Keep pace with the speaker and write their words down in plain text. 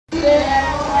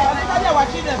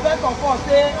children first of all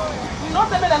say, we not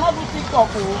say they not do TikTok,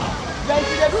 but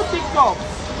if they do TikTok,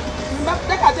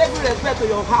 take a table respect to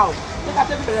your house, take a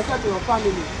table respect to your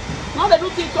family. Now they do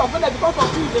TikTok, but because of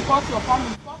you, they cost your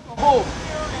family, cost your home.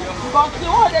 Because the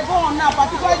one they go on now,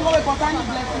 particularly the one we concerning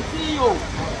Blessing C.E.O.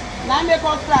 Now make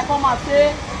us try come and say,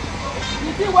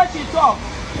 you see what she talk.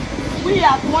 We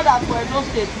as mothers for Edo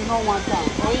State, we don't want that.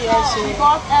 Oh yes,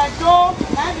 because Edo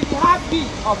can be the heartbeat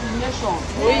of the nation.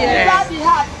 Oh yes. Without the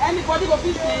heart, anybody go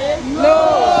fit say no.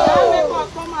 Now make us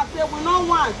come and say we don't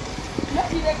want.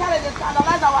 Maybe they carry they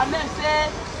scandalize our name, say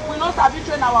we not have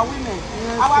train our women.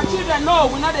 Yes, our children, no,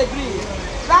 we not agree.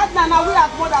 Right now, we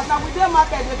as mothers, now we dey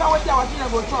market, we can't wait till our children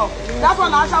go chop. That's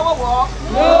one our shower work.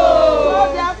 No.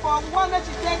 So therefore, we want to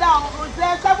take down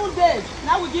 7 days.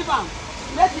 Now we give them.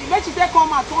 Let you take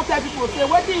come and tell people, say,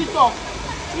 what did he talk?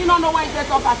 You don't know when he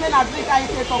talk, I say, I drink and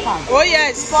he talk. Oh,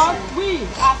 yes. Because we,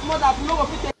 as mothers, we know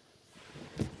what we take.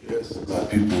 Yes, my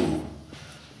people,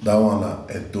 that one are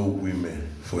Edo women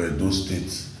for Edo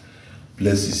State.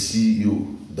 Blessing C.E.O.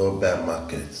 don't buy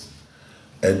market.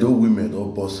 Edo women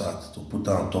don't boss out to put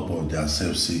on top of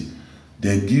themselves. Say,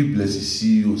 they give Blessing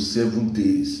C.E.O. 7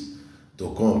 days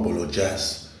to come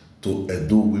apologize to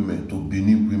Edo women, to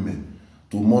Benin women,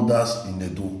 to mothers in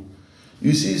Edo.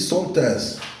 You see,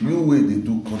 sometimes you way they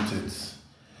do content,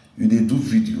 you they do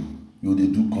video, you they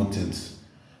do content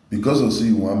because of say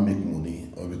you want make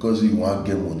money or because you want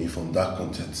get money from that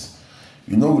content.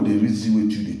 You know the reason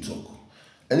way you they talk.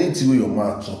 Anything where your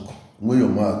mouth talk, where your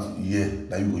mouth yeah,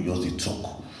 now you will just the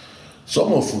talk.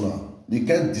 Some of you now they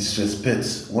can't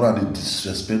disrespect. What are they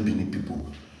disrespect Benin people?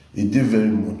 It did very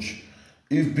much.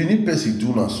 If Benin person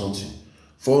do now something.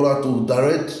 For us to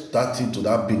direct that thing to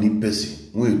that Benin person,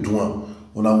 when you do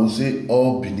when I will say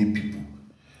all Benin people.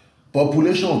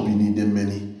 Population of Benin, there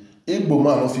many. Igbo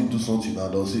man if you do something,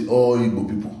 and they'll say all Igbo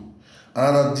people.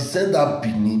 And I descend that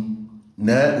Benin,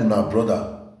 now una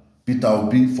brother, Peter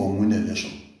Obi for win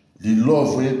election. The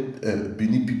love when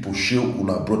Benin people show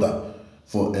una brother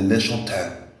for election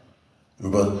time.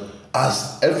 But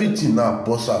as everything now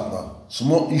boss out now,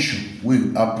 small issue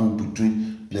will happen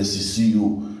between Blessing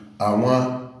C.E.O. and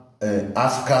one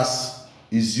Afkas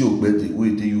Izzy Ogbede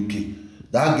wey dey UK.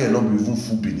 That girl not be even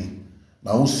full Benin.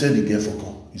 Now who send the girl for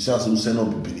come? You see, I say who send not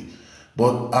be Benin.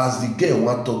 But as the girl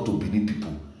want talk to Benin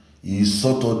people, he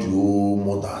sort out the whole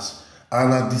mothers.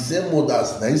 And at the same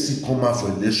mothers, now you see come out for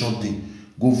election day,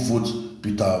 go vote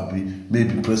Peter Obi,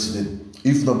 maybe president.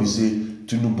 If not, be say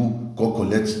Tinubu go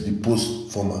collect the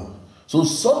post from her. So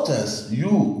sometimes you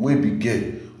will be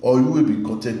gay or you will be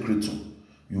content creator.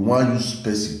 You want to use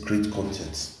person create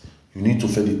content. You need to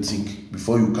fairly think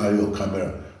before you carry your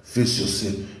camera, face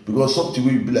yourself. Because something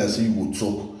where you be like say you will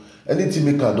talk. Anything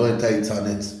make her don't enter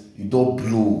internet, you don't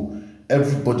blow.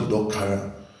 Everybody don't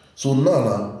carry. So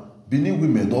now, Benin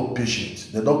women don't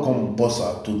patient. They don't come boss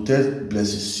out to tell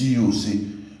Blessing C.E.O. say,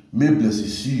 may Blessing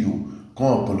C.E.O.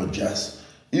 come apologize.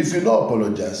 If you don't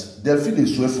apologize, they feel they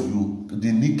swear for you.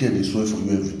 They naked they swear for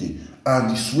you every day. And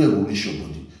the swear will reach your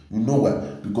body. You know why?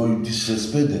 Because you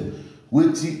disrespect them.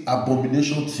 With the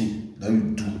abomination thing that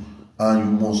you do, and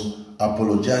you must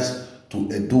apologize to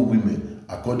Edo women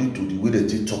according to the way that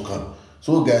they talk.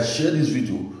 So guys, share this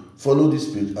video, follow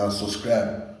this page and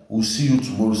subscribe. We'll see you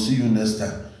tomorrow. See you next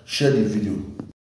time. Share the video.